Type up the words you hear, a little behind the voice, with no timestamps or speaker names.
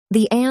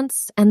The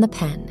Ants and the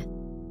Pen.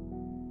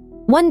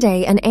 One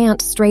day, an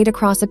ant strayed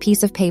across a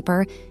piece of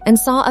paper and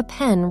saw a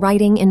pen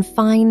writing in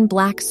fine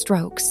black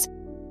strokes.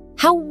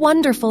 "How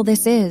wonderful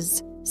this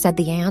is," said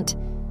the ant.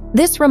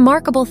 "This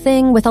remarkable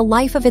thing with a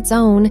life of its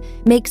own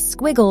makes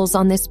squiggles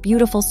on this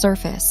beautiful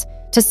surface,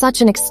 to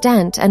such an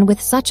extent and with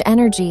such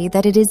energy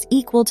that it is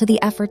equal to the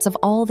efforts of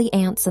all the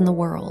ants in the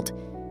world.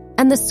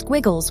 And the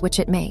squiggles which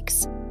it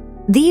makes.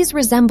 These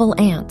resemble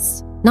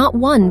ants, not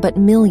one but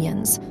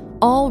millions,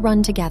 all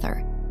run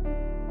together."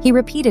 He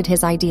repeated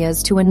his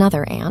ideas to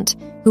another ant,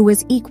 who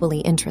was equally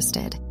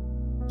interested.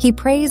 He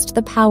praised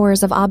the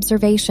powers of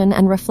observation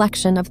and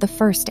reflection of the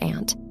first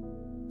ant.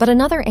 But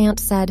another ant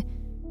said,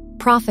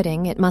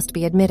 "Profiting, it must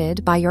be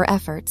admitted, by your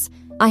efforts,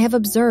 I have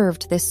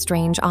observed this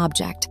strange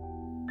object.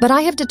 But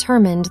I have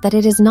determined that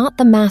it is not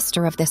the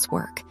master of this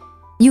work.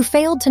 You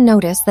failed to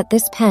notice that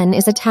this pen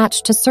is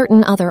attached to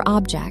certain other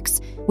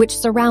objects, which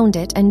surround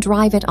it and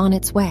drive it on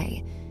its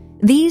way.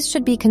 These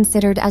should be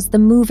considered as the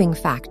moving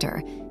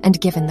factor and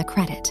given the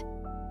credit."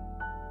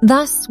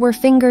 Thus were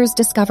fingers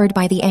discovered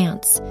by the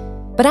ants.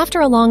 But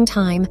after a long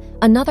time,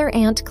 another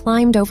ant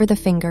climbed over the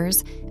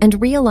fingers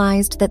and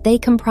realized that they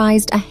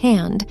comprised a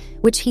hand,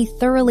 which he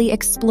thoroughly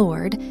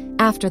explored,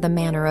 after the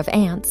manner of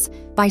ants,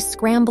 by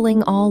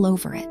scrambling all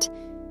over it.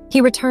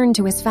 He returned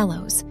to his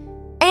fellows.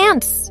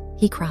 "Ants!"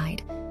 he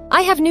cried.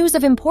 "I have news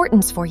of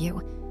importance for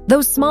you.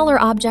 Those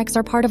smaller objects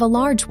are part of a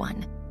large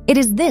one. It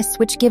is this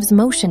which gives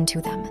motion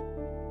to them."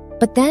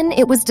 But then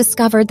it was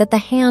discovered that the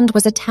hand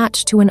was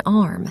attached to an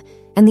arm,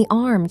 and the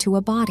arm to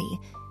a body,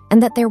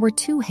 and that there were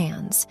two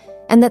hands,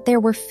 and that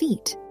there were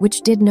feet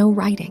which did no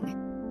writing.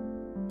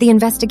 The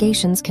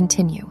investigations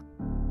continue.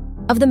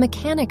 Of the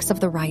mechanics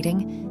of the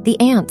writing, the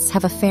ants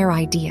have a fair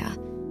idea.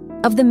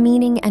 Of the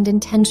meaning and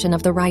intention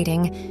of the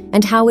writing,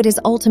 and how it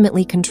is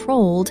ultimately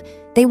controlled,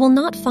 they will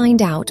not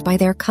find out by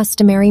their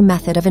customary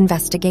method of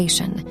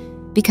investigation,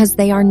 because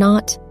they are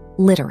not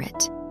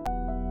literate.